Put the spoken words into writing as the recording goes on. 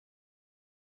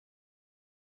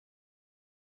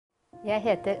Jeg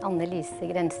heter Lise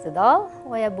Grensedal,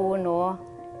 og jeg bor nå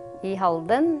i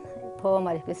Halden på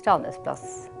Markus Tranøs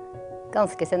plass.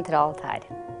 Ganske sentralt her.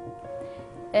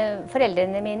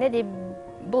 Foreldrene mine de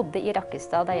bodde i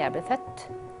Rakkestad da jeg ble født.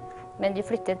 Men de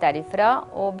flyttet derifra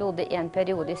og bodde en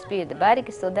periode i Spydeberg,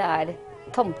 så det er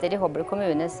tomter i Hobøl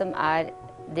kommune som er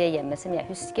det hjemmet som jeg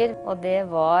husker. Og det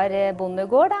var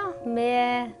bondegård da,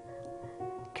 med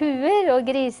kuer og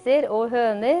griser og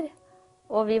høner.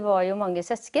 Og vi var jo mange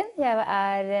søsken. Jeg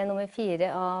er nummer 4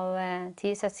 av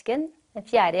 10 søsken, den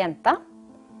 4. jenta.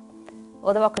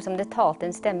 Og det var akkurat som det talte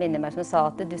en stemme inni meg som sa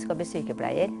at du skal bli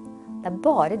sykepleier. Det er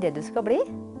bare det du skal bli.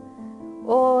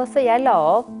 Og så jeg la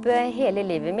opp hele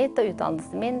livet mitt og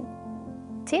utdannelsen min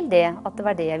til det, at det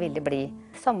var det jeg ville bli.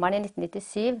 Sommeren i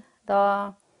 1997, da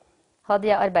hadde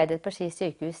jeg arbeidet på Ski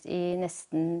sykehus i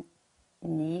nesten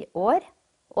 9 år.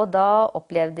 Og da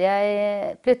opplevde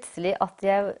jeg plutselig at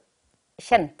jeg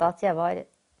kjente at jeg var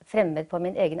fremmed på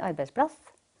min egen arbeidsplass.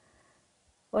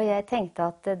 Og jeg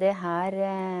tenkte at det her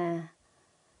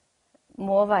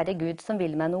må være Gud som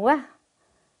vil meg noe.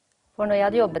 For når jeg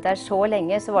hadde jobbet der så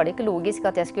lenge, så var det ikke logisk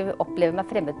at jeg skulle oppleve meg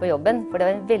fremmed på jobben. For det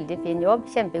var en veldig fin jobb,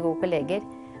 kjempegode kolleger.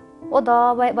 Og da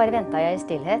bare ventet jeg i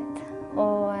stillhet,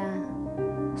 og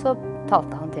så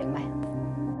talte han til meg.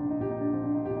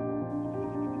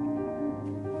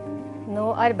 Nå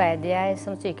arbeider jeg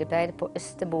som sykepleier på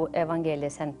Østerbo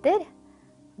evangeliesenter.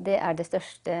 Det er det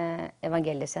største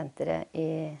evangeliesenteret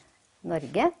i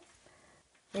Norge.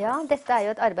 Ja, dette er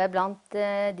jo et arbeid blant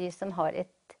de som har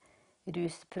et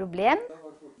rusproblem.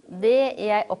 Det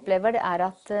jeg opplever det er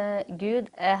at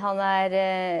Gud han er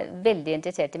veldig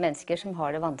interessert i mennesker som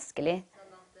har det vanskelig.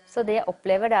 Så det jeg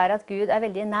opplever det er at Gud er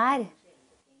veldig nær.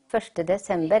 1.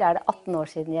 desember er det 18 år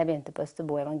siden jeg begynte på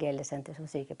Østerbo evangeliesenter som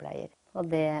sykepleier. Og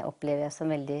det opplever jeg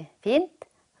som veldig fint.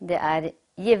 Det er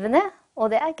givende,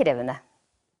 og det er krevende.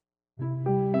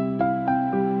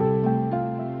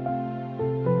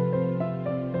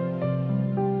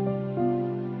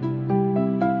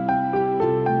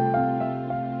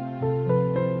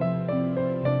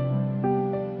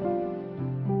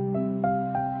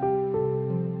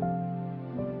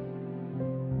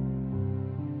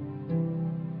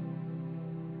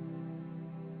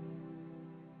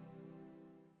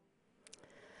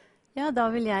 Ja, da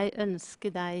vil jeg ønske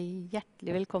deg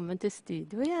hjertelig velkommen til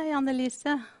studio,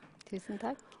 Lise. Tusen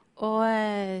takk. Og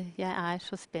jeg er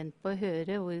så spent på å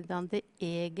høre hvordan det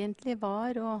egentlig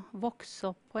var å vokse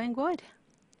opp på en gård.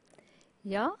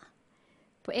 Ja,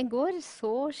 på en gård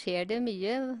så skjer det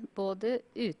mye både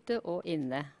ute og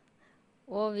inne.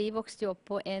 Og vi vokste jo opp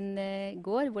på en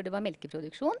gård hvor det var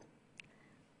melkeproduksjon.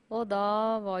 Og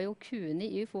da var jo kuene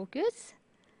i fokus.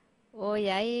 Og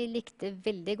jeg likte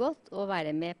veldig godt å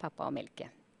være med pappa og melke.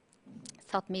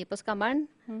 Satt mye på skammeren,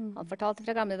 han fortalte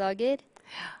fra gamle dager.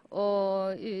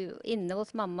 Og inne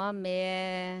hos mamma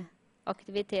med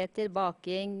aktiviteter,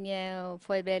 baking og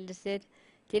forberedelser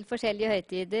til forskjellige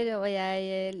høytider. Og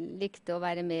jeg likte å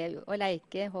være med og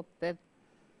leke, hoppe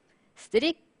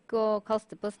strikk og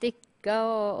kaste på stikka.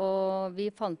 Og vi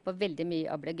fant på veldig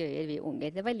mye ablegøyer, vi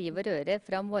unger. Det var liv og røre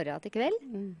fra morgen til kveld.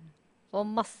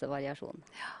 Og masse variasjon.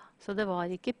 Ja. Så det var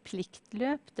ikke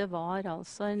pliktløp, det var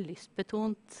altså en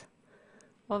lystbetont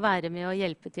å være med og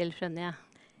hjelpe til, skjønner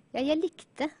jeg. Ja, jeg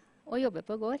likte å jobbe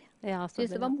på gård. Ja, jeg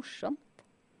synes det var morsomt.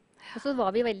 Og så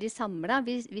var vi veldig samlet.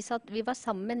 Vi var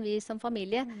sammen, vi som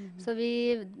familie. Så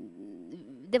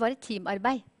det var et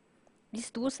teamarbeid. Vi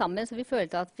sto sammen, så vi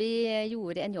følte at vi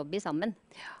gjorde en jobb sammen.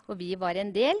 Og vi var en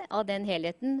del av den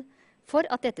helheten for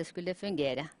at dette skulle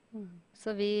fungere.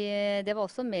 Så det var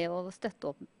også med å støtte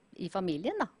opp i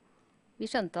familien da. Vi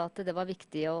skjønte at det var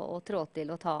viktig å trå til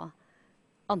og ta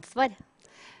ansvar.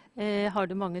 Har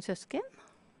du mange søsken?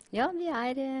 Ja, vi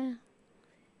er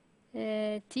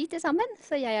 10 til sammen,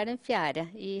 så jeg er den 4.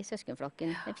 i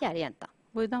søskenflokken, den 4. jenta.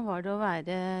 Hvordan var det å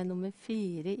være nummer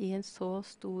 4 i en så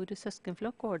stor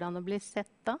søskenflokk? Går det an å bli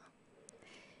sett da?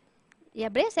 Jeg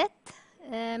ble sett,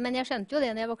 men jeg skjønte jo det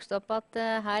når jeg vokste opp at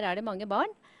her er det mange barn.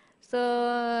 Så,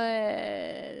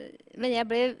 men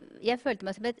jeg følte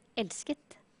meg som et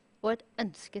elsket og et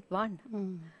ønsket barn.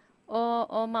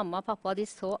 Og mamma og pappa, de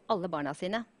så alle barna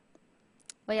sine.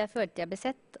 Og jeg følte jeg ble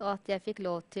sett, og at jeg fikk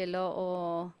lov til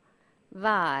å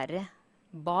være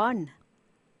barn.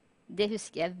 Det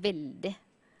husker jeg veldig.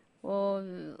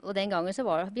 Og den gangen så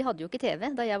vi hadde jo ikke TV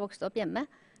da jeg vokste opp hjemme.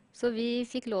 Så vi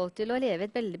fikk lov til å leve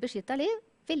et veldig beskyttet liv.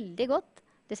 Veldig godt.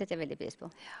 Det setter jeg veldig pris på.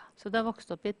 Ja, så du har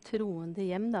vokst opp i et troende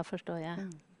hjem da, forstår jeg.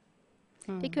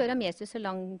 Fikk høre om Jesus så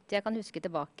langt jeg kan huske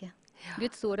tilbake. Ja.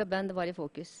 Guds ord og bønn, det var i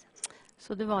fokus.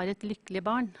 Så du var et lykkelig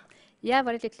barn? Jeg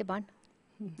var et lykkelig barn.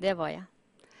 Det var jeg.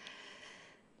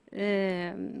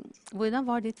 Hvordan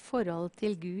var ditt forhold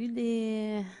til Gud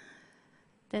i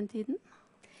den tiden?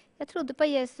 Jeg trodde på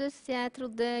Jesus, jeg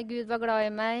trodde Gud var glad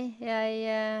i meg.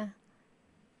 Jeg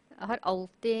har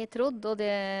alltid trodd, og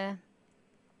det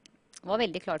var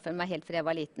veldig klart for meg helt fra jeg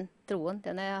var liten. Troen,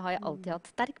 den har jeg alltid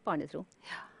hatt sterk barnetro.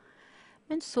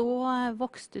 Men så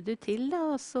vokste du til, da,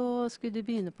 og så skulle du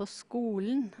begynne på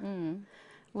skolen.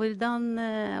 Hvordan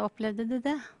opplevde du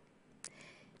det?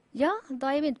 Ja,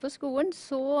 da jeg begynte på skolen,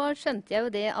 så skjønte jeg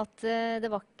jo det at det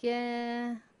var ikke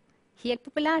helt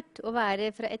populært å være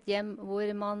fra et hjem hvor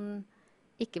man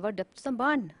ikke var døpt som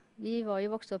barn. Vi var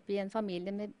jo vokst opp i en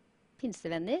familie med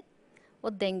pinsevenner,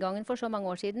 og den gangen for så mange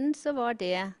år siden så var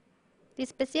det litt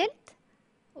spesielt.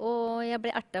 Og jeg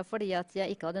ble erta fordi at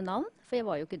jeg ikke hadde navn, for jeg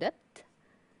var jo ikke døpt.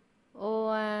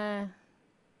 Og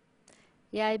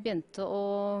jeg begynte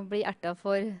å bli erta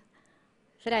for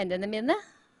fregnene mine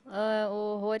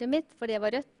og håret mitt, fordi jeg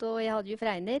var rødt, og jeg hadde jo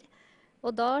fregner.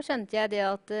 Og da skjønte jeg det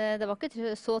at det var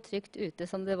ikke så trygt ute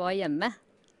som det var hjemme.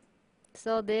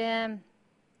 Så det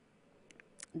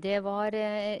var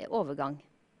overgang.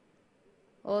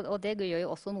 Og det gjør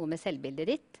jo også noe med selvbildet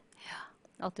ditt. Ja.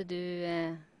 At du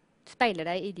speiler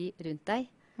deg i de rundt deg.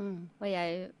 Og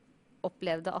jeg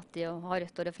opplevde at det å ha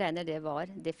rødt hår og fregner, det var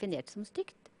definert som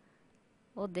stygt.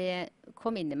 Og det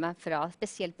kom inn i meg fra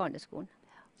spesielt barneskolen.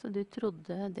 Så du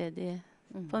trodde det de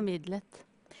formidlet?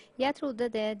 Jeg trodde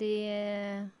det de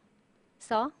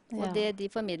sa, og det de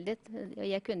formidlet. Og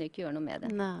jeg kunne ikke gjøre noe med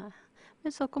det. Nei.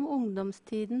 Men så kom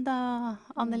ungdomstiden da,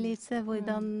 Anne-Lise.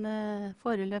 Hvordan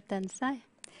foreløp den seg?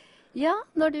 Ja,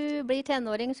 når du blir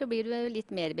tenåring, så blir du litt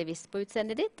mer bevisst på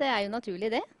utseendet ditt. Det er jo naturlig,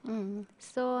 det.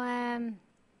 Så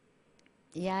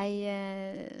jeg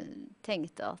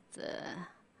tenkte at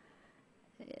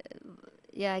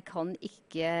jeg kan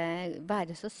ikke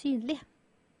være så synlig.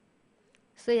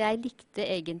 Så jeg likte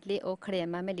egentlig å kle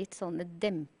meg med litt sånne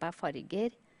dempa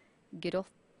farger.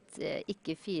 Grått,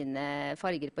 ikke fine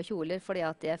farger på kjoler, fordi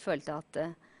at jeg følte at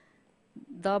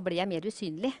da ble jeg mer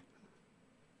usynlig.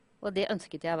 Og det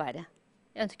ønsket jeg å være.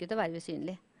 Jeg ønsket å være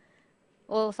usynlig.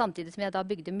 Og samtidig som jeg da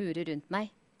bygde murer rundt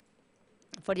meg.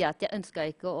 Fordi at jeg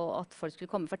ønsket ikke at folk skulle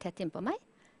komme for tett innpå meg.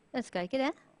 Jeg ønsket ikke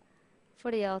det.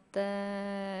 Fordi at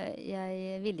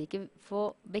jeg ville ikke få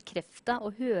bekreftet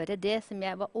og høre det som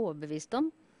jeg var overbevist om.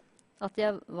 At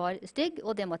jeg var stygg,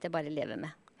 og det måtte jeg bare leve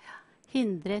med.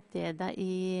 Hindret det deg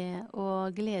i å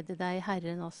glede deg i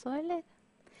Herren også, eller?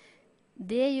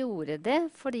 Det gjorde det,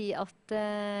 fordi at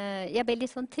jeg ble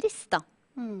litt sånn trist, da.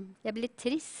 Jeg ble litt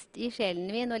trist i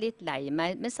sjelen min og litt lei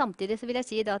meg. Men samtidig så vil jeg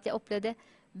si da at jeg opplevde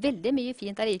veldig mye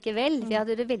fint allikevel. For jeg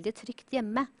hadde det veldig trygt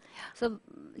hjemme. Så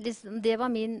liksom, det var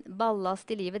min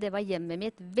ballast i livet. Det var hjemmet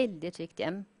mitt. Veldig trygt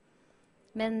hjem.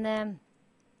 Men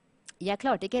jeg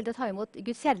klarte ikke helt å ta imot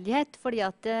Guds kjærlighet, fordi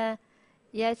at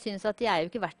jeg synes at jeg er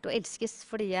jo ikke verdt å elskes,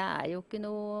 fordi jeg er jo ikke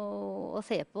noe å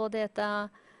se på. Dette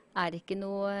er ikke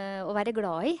noe å være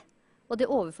glad i. Og det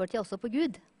overførte jeg også på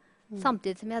Gud.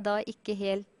 Samtidig som jeg da ikke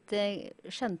helt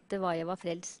skjønte hva jeg var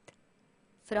frelst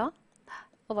fra,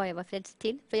 og hva jeg var frelst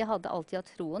til. For jeg hadde alltid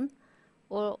hatt troen,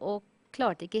 og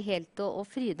klarte ikke helt å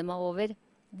fryde meg over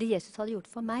det Jesus hadde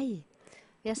gjort for meg.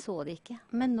 Jeg så det ikke.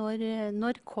 Men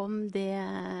når kom det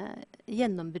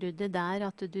gjennombruddet der,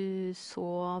 at du så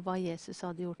hva Jesus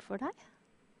hadde gjort for deg?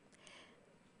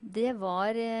 Det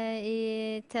var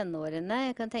i tenårene.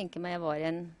 Jeg kan tenke meg jeg var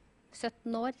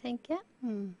 17 år, tenker jeg.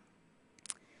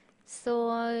 Så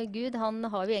Gud, han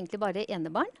har jo egentlig bare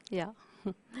enebarn. Ja.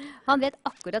 Han vet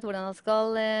akkurat hvordan han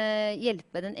skal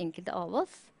hjelpe den enkelte av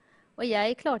oss. Og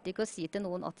jeg klarte ikke å si til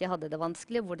noen at jeg hadde det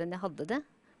vanskelig, hvordan jeg hadde det.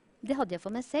 Det hadde jeg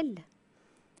for meg selv.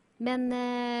 Men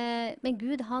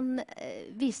Gud, han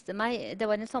viste meg, det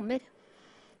var en sommer,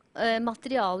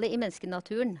 materialet i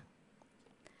menneskenaturen.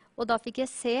 Og da fikk jeg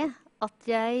se at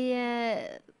jeg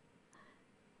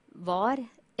var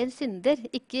en synder.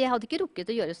 Jeg hadde ikke rukket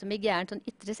å gjøre så mye gærent sånn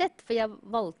ytre sett, for jeg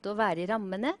valgte å være i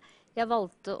rammene. Jeg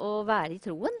valgte å være i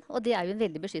troen, og det er jo en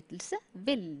veldig beskyttelse.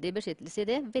 Veldig beskyttelse i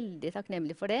det. Veldig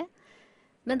takknemlig for det.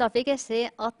 Men da fikk jeg se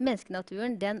at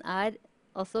menneskenaturen, den er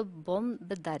altså bånn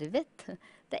bedervet.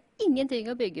 Det er ingenting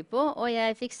å bygge på, og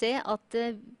jeg fikk se at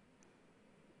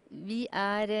vi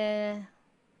er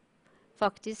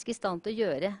faktisk i stand til å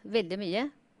gjøre veldig mye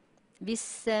hvis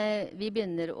vi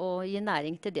begynner å gi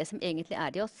næring til det som egentlig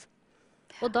er i oss.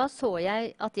 Og da så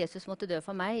jeg at Jesus måtte dø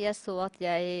for meg. Jeg så at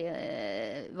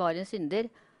jeg var en synder.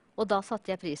 Og da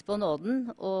satte jeg pris på nåden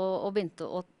og begynte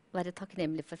å være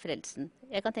takknemlig for frelsen.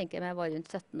 Jeg kan tenke meg jeg var rundt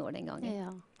 17 år den gangen.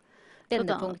 Ja.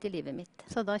 Vendepunkt i livet mitt.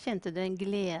 Så da kjente du en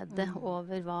glede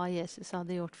over hva Jesus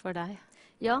hadde gjort for deg?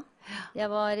 Ja, da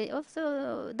var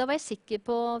jeg sikker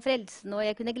på frelsen, og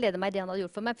jeg kunne glede meg i det han hadde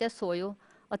gjort for meg, for jeg så jo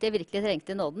at jeg virkelig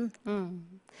trengte nåden.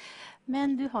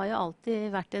 Men du har jo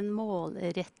alltid vært en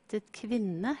målrettet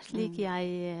kvinne, slik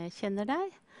jeg kjenner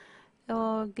deg.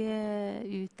 Og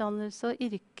utdannelse og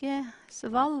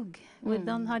yrkesvalg,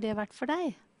 hvordan har det vært for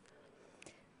deg?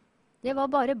 Jeg var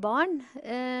bare barn.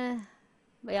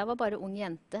 Jeg var bare ung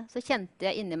jente. Så kjente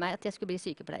jeg inni meg at jeg skulle bli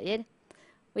sykepleier.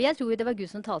 Og jeg tror det var Gud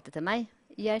som talte til meg.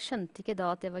 Jeg skjønte ikke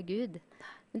da at det var Gud.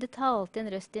 Men det talte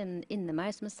en røst inni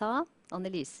meg som sa,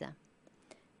 Lise,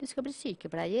 du skal bli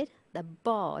sykepleier. Det er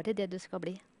bare det du skal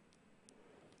bli.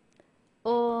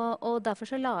 Og derfor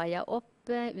så la jeg opp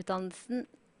utdannelsen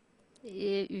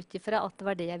ut ifra at det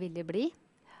var det jeg ville bli.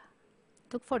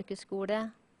 Tok folkeskole,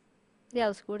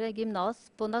 realskole,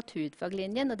 gymnas på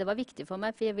naturfaglinjen, og det var viktig for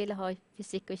meg, for jeg ville ha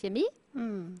fysikk og kjemi.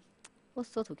 Og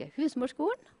så tok jeg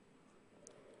husmorskolen,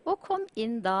 og kom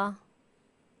inn da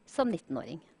som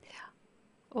 19-åring. Ja.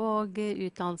 Og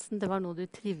utdannelsen, det var noe du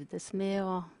trivdes med,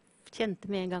 og kjente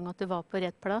med en gang at du var på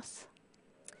rett plass?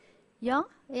 Ja,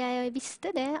 jeg visste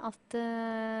det, at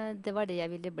det var det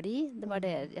jeg ville bli, det var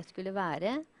det jeg skulle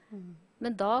være.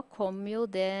 Men da kom jo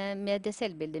det med det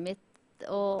selvbildet mitt,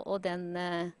 og den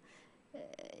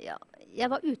jeg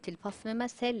var utilpass med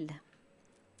meg selv,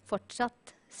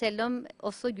 fortsatt. Selv om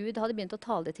også Gud hadde begynt å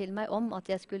tale til meg om at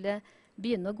jeg skulle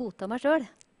begynne å godta meg selv.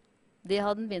 Det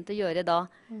hadde han begynt å gjøre da,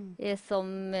 som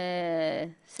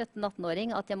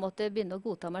 17-18-åring, at jeg måtte begynne å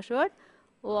godta meg selv,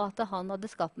 og at han hadde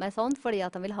skapt meg sånn fordi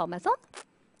at han ville ha meg sånn.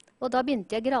 Og da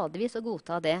begynte jeg gradvis å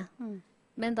godta det.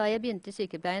 Men da jeg begynte i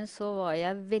sykepleien, så var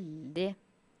jeg veldig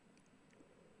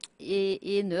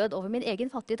i nød over min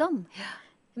egen fattigdom.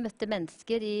 Jeg møtte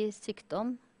mennesker i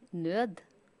sykdom, nød,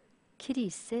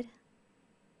 kriser.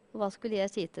 Hva skulle jeg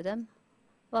si til dem?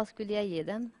 Hva skulle jeg gi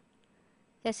dem?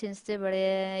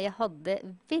 Jeg hadde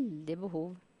veldig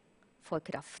behov for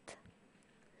kraft.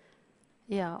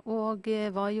 Ja, og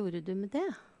hva gjorde du med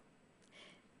det?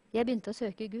 Jeg begynte å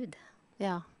søke Gud.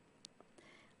 Ja.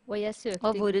 Og jeg søkte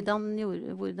Og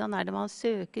hvordan er det man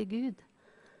søker Gud?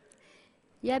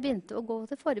 Jeg begynte å gå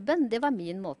til forbønn. Det var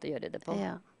min måte å gjøre det på.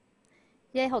 Ja.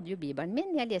 Jeg hadde jo Bibelen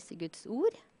min. Jeg leste Guds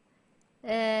ord.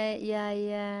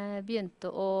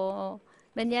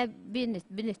 Men jeg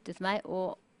benyttet meg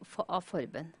av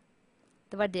forbønn.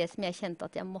 Det var det som jeg kjente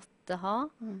at jeg måtte ha.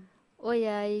 Og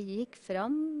jeg gikk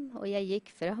fram, og jeg gikk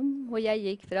fram, og jeg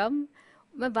gikk fram.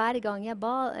 Men hver gang jeg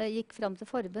gikk fram til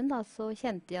forbønn, da, så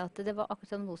kjente jeg at det var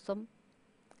akkurat som noe som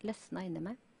løsna inni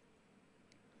meg.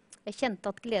 Jeg kjente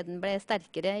at gleden ble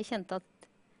sterkere. Jeg kjente at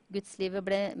gudslivet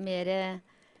ble mer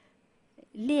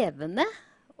levende.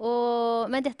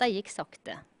 Men dette gikk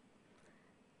sakte.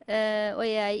 Og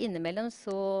innimellom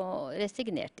så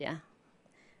resignerte jeg.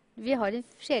 Vi har en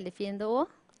sjelefiende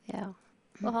også. Ja.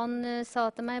 Og han sa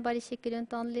til meg, bare kikk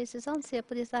rundt, Lise, sånn. Se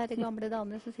på disse her gamle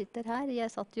damene som sitter her. Jeg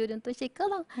satt jo rundt og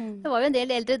kikket da. Det var jo en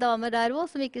del eldre damer der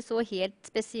også, som ikke så helt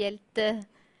spesielt,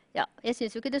 jeg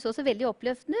synes jo ikke det så veldig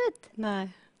oppløftende ut. Nei.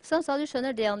 Så han sa, du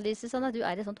skjønner det, Lise, sånn at du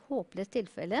er et sånt håpløst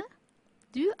tilfelle.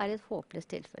 Du er et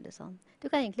håpløst tilfelle, sånn. Du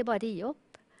kan egentlig bare gi opp.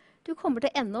 Du kommer til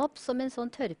å ende opp som en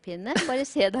sånn tørrpinne. Bare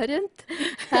se deg rundt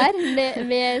her.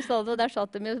 Og der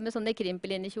satt de med sånne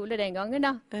krimpelinnekjoler den gangen.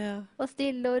 Da. Ja. Og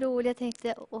stille og rolig. Jeg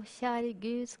tenkte, å kjære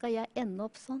Gud, skal jeg ende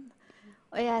opp sånn?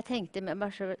 Og jeg tenkte med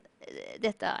meg selv,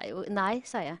 dette er jo, nei,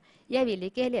 sa jeg. Jeg vil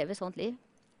ikke leve et sånt liv.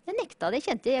 Jeg nekta det,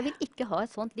 kjente jeg. Jeg vil ikke ha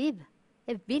et sånt liv.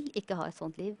 Jeg vil ikke ha et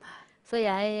sånt liv. Så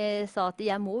jeg sa at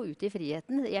jeg må ut i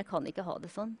friheten. Jeg kan ikke ha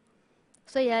det sånn.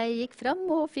 Så jeg gikk fram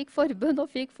og fikk forbønn og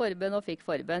fikk forbønn og fikk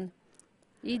forbønn.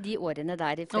 I de årene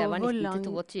der, fra jeg var 19 til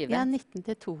 22. Ja, 19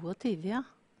 til 22, ja.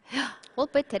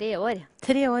 Holdt på i 3 år.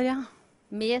 3 år, ja.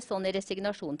 Med sånne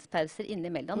resignasjonspauser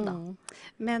innimellom, da.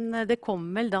 Men det kom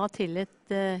vel da til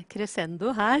et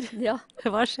crescendo her. Ja.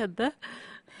 Hva skjedde?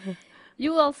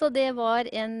 Jo, altså, det var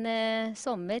en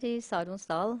sommer i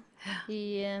Saronsdal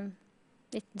i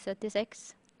 1976.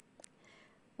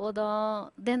 Og da,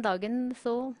 den dagen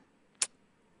så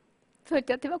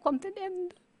følte jeg at det var kommet til en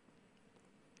ende.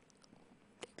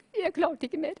 Jeg klarte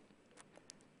ikke mer.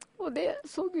 Og det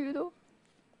så Gud også.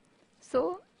 Så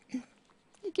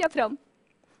gikk jeg fram.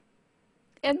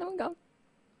 Enda en gang.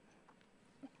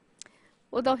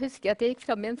 Og da husker jeg at jeg gikk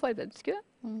fram i en forbønnskø.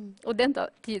 Og den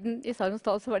tiden i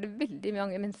Saronsdal så var det veldig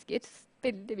mange mennesker.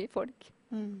 Veldig mye folk.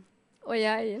 Og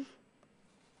jeg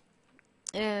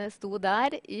sto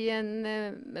der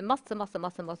med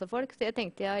masse folk. Så jeg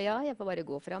tenkte, jeg får bare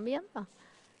gå fram igjen, da.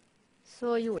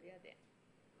 Så gjorde jeg det.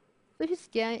 Så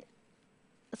husker jeg,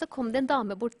 så kom det en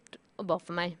dame bort og ba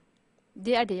for meg.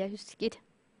 Det er det jeg husker.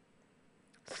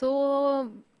 Så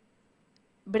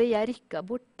ble jeg rykket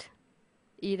bort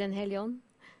i Den hellige ånd.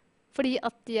 Fordi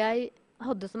at jeg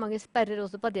hadde så mange sperrer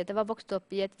også på det at jeg var vokst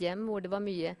opp i et hjem hvor det var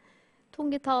mye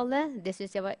tungetale. Det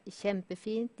synes jeg var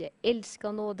kjempefint. Jeg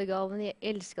elsket nådegaven, jeg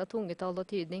elsket tungetale og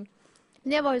tydning.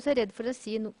 Men jeg var jo så redd for å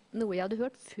si noe jeg hadde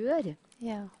hørt før.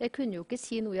 Ja. Jeg kunne jo ikke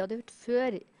si noe jeg hadde hørt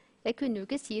før. Jeg kunne jo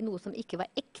ikke si noe som ikke var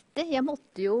ekte. Jeg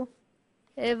måtte jo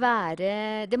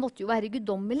det måtte jo være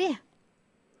guddommelig.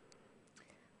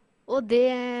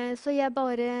 Så jeg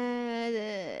bare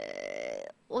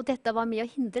og dette var med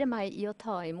å hindre meg i å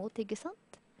ta imot, ikke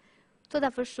sant? Så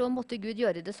derfor så måtte Gud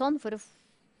gjøre det sånn for å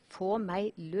få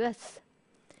meg løs.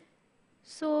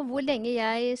 Så hvor lenge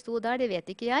jeg sto der, det vet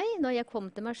ikke jeg. Når jeg kom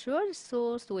til meg selv,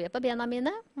 så sto jeg på bena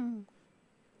mine.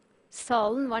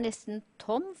 Salen var nesten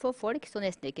tom for folk, så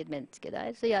nesten ikke et menneske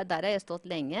der. Så der har jeg stått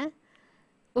lenge.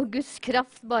 Og Guds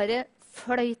kraft bare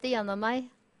fløyte gjennom meg,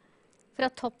 fra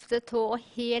topp til tå og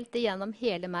helt igjennom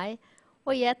hele meg.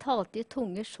 Og jeg talte i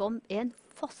tunger som en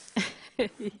foss.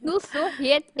 Noe så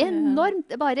helt enormt.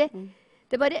 Det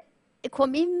bare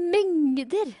kom i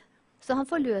mengder. Så han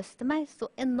forløste meg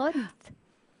så enormt.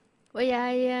 Og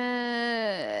jeg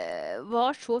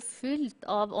var så fylt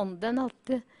av ånden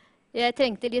at jeg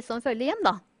trengte litt sånn følge hjem,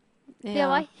 da. Ja. Jeg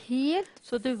var helt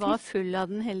Så du var full av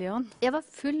Den hellige ånd? Jeg var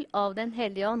full av Den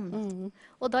hellige ånd.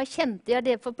 Og da kjente jeg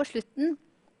det, for på slutten,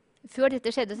 før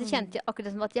dette skjedde, så kjente jeg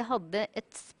akkurat som at jeg hadde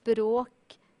et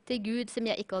språk til Gud som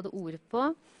jeg ikke hadde ord på.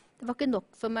 Det var ikke nok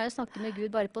for meg å snakke med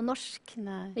Gud bare på norsk.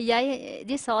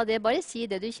 De sa det, bare si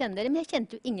det du kjenner. Men jeg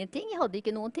kjente jo ingenting. Jeg hadde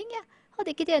ikke noen ting. Jeg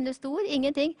hadde ikke et eneste ord,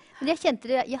 ingenting. Men jeg kjente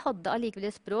det, jeg hadde allikevel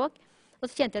et språk. Og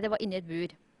så kjente jeg at jeg var inne i et bur.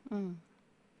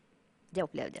 Det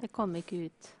opplevde jeg. Det kom ikke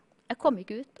ut. Jeg kom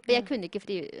ikke ut, og jeg kunne ikke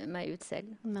fri meg ut selv.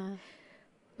 Nei.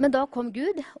 Men da kom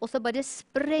Gud, og så bare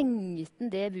sprengte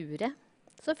han det buret.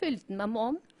 Så fylte han meg med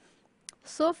ånd.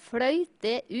 Så fløyt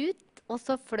det ut, og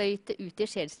så fløyt det ut i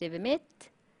sjelslivet mitt.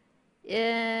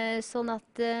 Sånn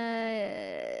at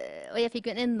og jeg fikk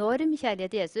jo en enorm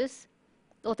kjærlighet til Jesus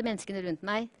og til menneskene rundt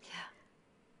meg.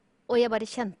 Og jeg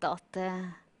bare kjente at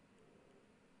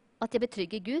jeg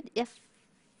betrygget Gud. Jeg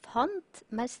fant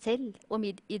meg selv og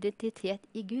min identitet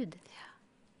i Gud.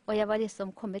 Og jeg var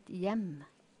liksom kommet hjem,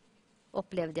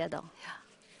 opplevde jeg da.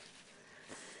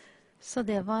 Så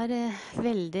det var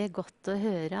veldig godt å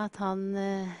høre at han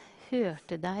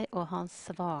hørte deg, og han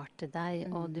svarte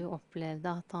deg, og du opplevde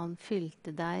at han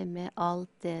fylte deg med alt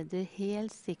det du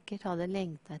helt sikkert hadde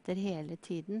lengtet etter hele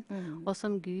tiden, og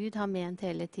som Gud har ment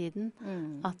hele tiden,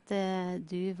 at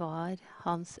du var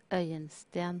hans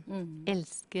øyensten,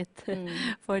 elsket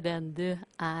for den du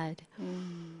er.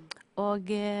 Og,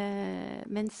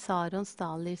 men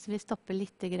Saronsdal, Lise, vi stopper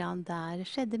litt grann der.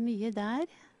 Skjedde mye der?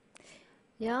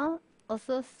 Ja,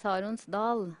 altså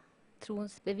Saronsdal,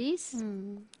 troens bevis.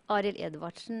 Arild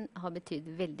Edvardsen har betydd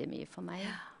veldig mye for meg.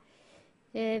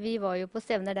 Vi var jo på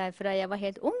stevner der fra jeg var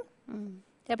helt ung.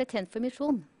 Jeg ble tent for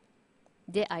misjon.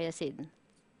 Det er jeg siden.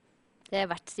 Det har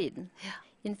jeg vært siden.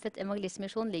 Innfødt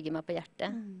evangelistmisjon ligger meg på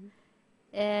hjertet.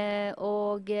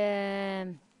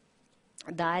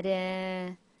 Der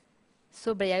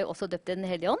så ble jeg jo også døpt i Den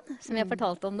hellige ånd, som jeg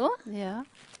fortalte om nå.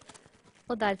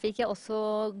 Og der fikk jeg også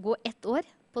gå 1 år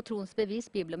på Troens bevis,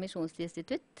 Bibel- og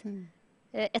misjonsinstitutt.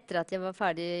 Etter at jeg var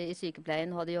ferdig i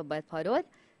sykepleien og hadde jobbet et par år.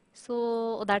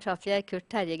 Og der traff jeg Kurt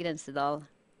Terje Grensedal.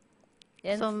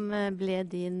 Som ble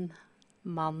din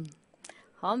mann.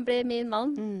 Han ble min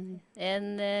mann.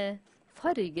 En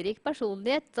fargerik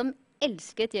personlighet som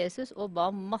elsket Jesus og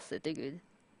ba masse til Gud.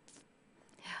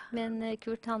 Men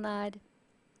Kurt, han er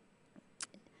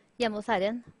hjemme hos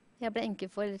Herren. Jeg ble enke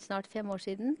for snart 5 år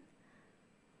siden.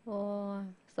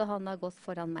 Så han har gått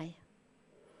foran meg.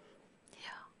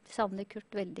 Jeg savner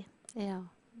Kurt veldig.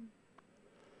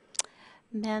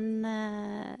 Men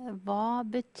hva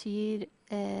betyr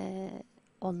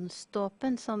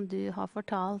åndsdåpen som du har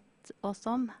fortalt oss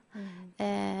om?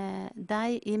 Deg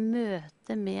i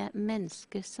møte med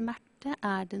menneskers smerte,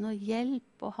 er det noe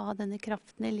hjelp å ha denne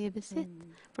kraften i livet sitt?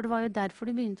 For det var jo derfor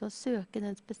du begynte å søke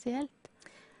den spesielt.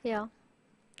 Ja.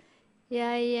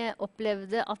 Jeg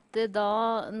opplevde at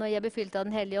da, når jeg ble fylt av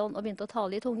Den hellige ånd og begynte å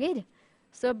tale i tunger,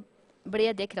 så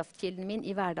ble det kraftkilden min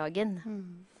i hverdagen.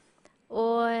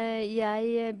 Og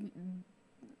jeg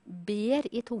ber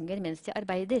i tunger mens jeg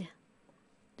arbeider.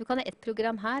 Du kan ha et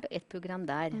program her og et program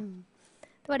der.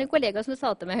 Det var en kollega som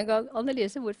sa til meg en gang,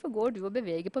 Anne-Lise, hvorfor går du og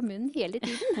beveger på munnen hele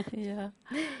tiden?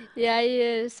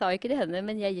 Jeg sa ikke det henne,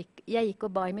 men jeg gikk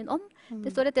og ba i min ånd.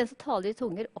 Det står at den som taler i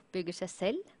tunger oppbygger seg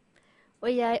selv. Og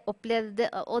jeg opplevde,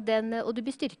 og du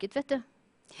blir styrket, vet du.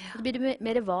 Du blir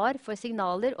mer var for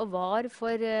signaler og var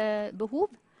for behov.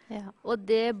 Ja. Og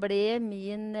det ble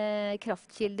min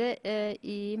kraftkilde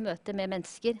i møte med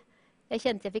mennesker. Jeg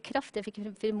kjente jeg fikk kraft, jeg fikk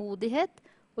frimodighet,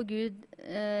 og Gud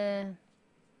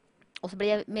og så ble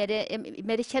jeg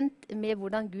mer kjent med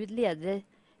hvordan Gud leder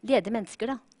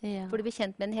mennesker, da. Ja. For du blir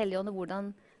kjent med Den hellige ånd, og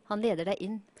hvordan han leder deg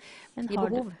inn Men i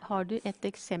behov. har du et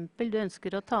eksempel du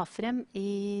ønsker å ta frem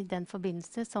i den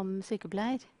forbindelse som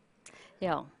sykepleier?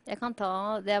 Ja, det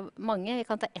er mange. Jeg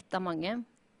kan ta ett av mange.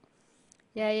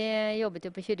 Jeg jobbet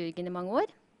jo på kirurgen i mange år.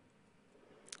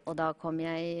 Og da kom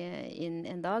jeg inn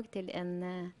en dag til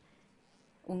en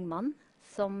ung mann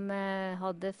som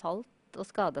hadde falt og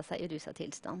skadet seg i rusa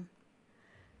tilstand.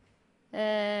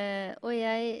 Og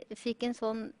jeg fikk en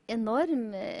sånn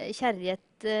enorm kjærlighet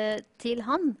til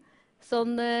han.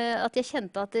 Sånn at jeg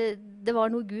kjente at det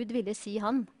var noe Gud ville si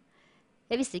han.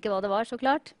 Jeg visste ikke hva det var, så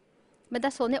klart. Men det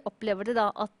er sånn jeg opplever det da,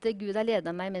 at Gud har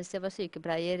ledet meg mens jeg var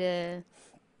sykepleier.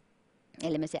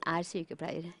 Eller mens jeg er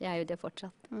sykepleier. Jeg er jo det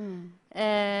fortsatt.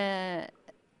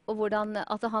 Og hvordan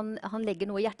at han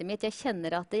legger noe i hjertet mitt. Jeg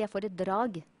kjenner at jeg får et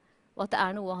drag. Og at det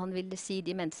er noe han vil si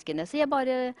de menneskene. Så jeg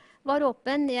bare var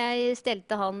åpen. Jeg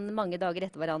stelte han mange dager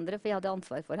etter hverandre, for jeg hadde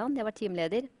ansvar for han. Jeg var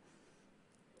teamleder.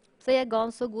 Så jeg ga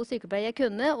han så god sykepleier jeg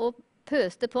kunne, og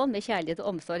pøste på han med kjærlighet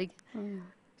og omsorg.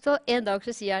 Så en dag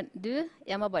så sier han, du,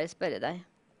 jeg må bare spørre deg,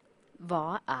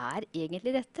 hva er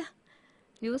egentlig dette?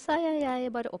 Jo, sa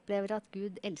jeg bare opplever at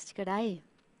Gud elsker deg.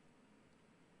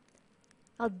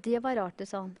 Ja, det var rart, det,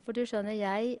 sa han. For du skjønner,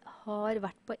 jeg har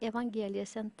vært på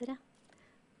evangeliesenteret.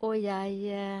 Og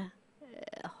jeg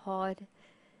har...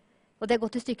 Og det har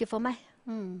gått et stykke for meg.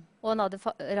 Og han hadde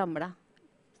ramlet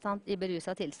i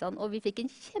beruset tilstand. Og vi fikk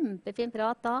en kjempefin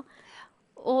prat da.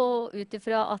 Og ut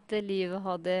ifra at livet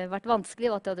hadde vært vanskelig,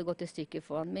 og at det hadde gått et stykke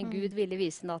for han. Men Gud ville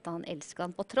vise at han elsket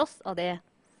han på tross av det.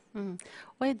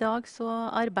 Og i dag så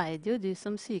arbeider jo du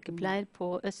som sykepleier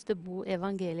på Østerbo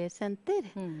evangeliesenter,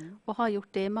 og har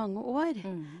gjort det i mange år.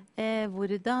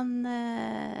 Hvordan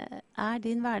er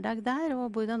din hverdag der,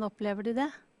 og hvordan opplever du det?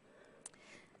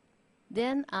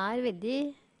 Den er veldig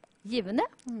givende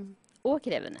og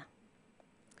krevende.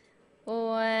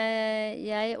 Og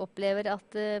jeg opplever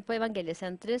at på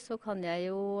evangeliesenteret så er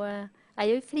jeg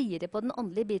jo friere på den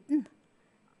åndelige biten.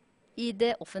 I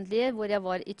det offentlige, hvor jeg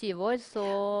var i 20 år, så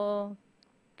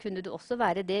kunne det også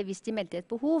være det hvis de meldte et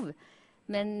behov.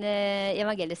 Men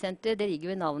evangeliesenteret, det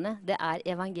ligger jo i navnet. Det er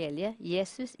evangeliet,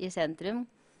 Jesus i sentrum.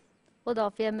 Og da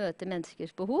får jeg møte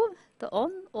menneskers behov til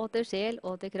ånd og til sjel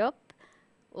og til kropp.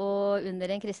 Og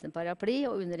under en kristen paraply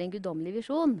og under en guddommelig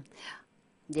visjon.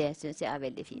 Det synes jeg er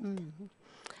veldig fint.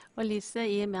 Og Lise,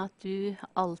 i og med at du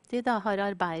alltid da har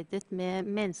arbeidet med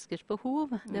menneskers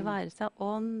behov, det være seg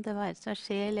ånd, det være seg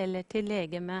sjel eller til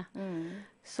legeme,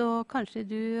 så kanskje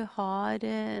du har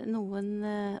noen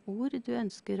ord du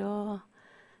ønsker å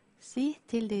si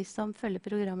til de som følger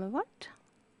programmet vårt?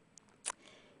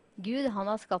 Gud, han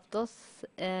har skapt oss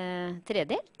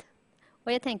tredelt.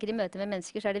 Og jeg tenker i møte med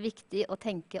mennesker så er det viktig å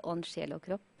tenke ånd, sjel og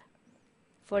kropp.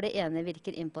 For det ene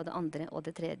virker inn på det andre og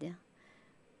det tredje.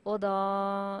 Og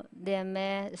da det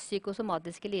med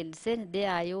psykosomatiske lidelser, det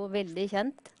er jo veldig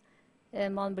kjent.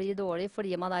 Man blir dårlig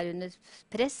fordi man er under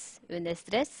press, under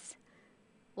stress.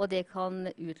 Og det kan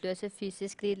utløse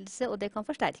fysisk lidelse, og det kan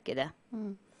forsterke det.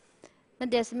 Men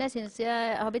det som jeg synes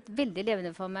har blitt veldig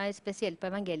levende for meg, spesielt på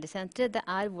evangeliesenteret, det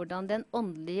er hvordan den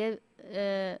åndelige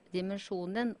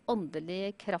dimensjonen,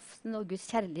 åndelige kraften og Guds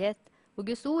kjærlighet og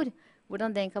Guds ord,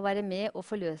 hvordan den kan være med og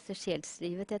forløse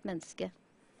sjelslivet til et menneske.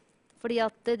 Fordi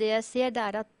at det jeg ser, det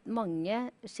er at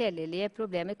mange sjelelige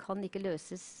problemer kan ikke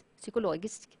løses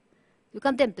psykologisk. Du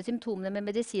kan dempe symptomene med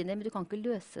medisiner, men du kan ikke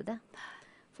løse det.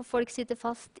 For folk sitter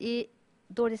fast i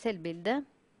dårlig selvbilde,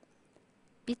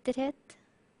 bitterhet,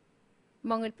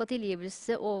 mangel på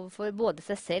tilgivelse overfor både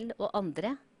seg selv og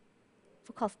andre,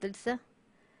 forkastelse.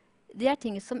 Det er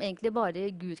ting som egentlig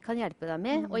bare Gud kan hjelpe deg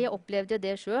med, og jeg opplevde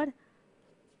det selv.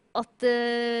 At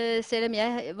selv om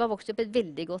jeg var vokst opp i et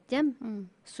veldig godt hjem,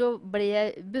 så ble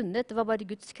jeg bundet. Det var bare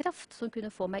Guds kraft som kunne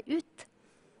få meg ut.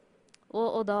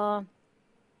 Og da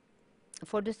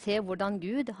får du se hvordan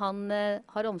Gud han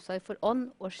har omsorg for ånd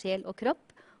og sjel og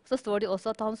kropp. Så står det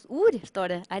også at hans ord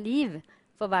er liv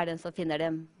for hver den som finner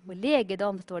dem. Og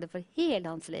legedom står det for hele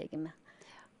hans legeme.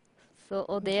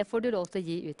 Og det får du lov til å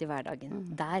gi ut i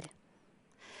hverdagen. Der.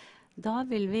 Da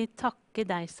vil vi takke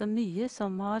deg så mye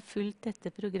som har fulgt dette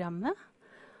programmet.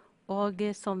 Og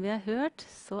som vi har hørt,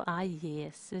 så er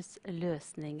Jesus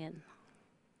løsningen.